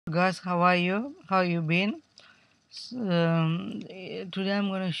Guys, how are you? How you been? Today I'm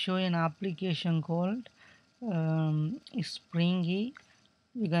going to show you an application called Springy.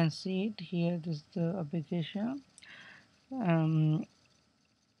 You can see it here. This is the application. Um,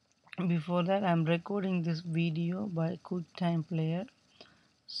 Before that, I'm recording this video by QuickTime Player.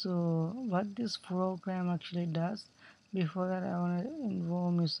 So what this program actually does, before that I want to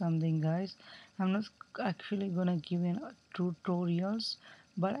inform you something, guys. I'm not actually gonna give you tutorials,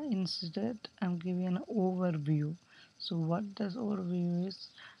 but instead I'm giving an overview. So what this overview is,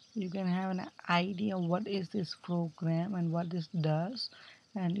 you can have an idea what is this program and what this does,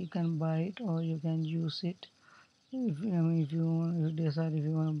 and you can buy it or you can use it if you decide if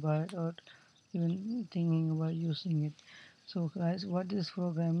you want to buy it or even thinking about using it. So guys, what this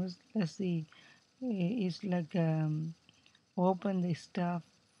program is, let's see, it's like open the stuff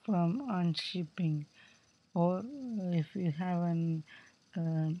from unshipping, or if you have an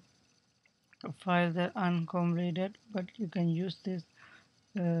file that uncompleted, but you can use this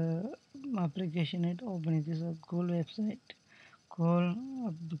uh, application it open it. This is a cool website, cool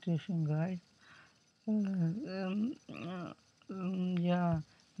application, guys. Yeah,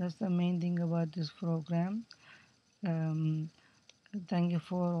 that's the main thing about this program. um, Thank you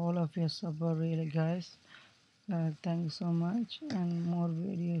for all of your support, really, guys. Thank you so much, and more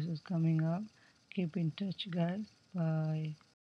videos is coming up. Keep in touch, guys. Bye.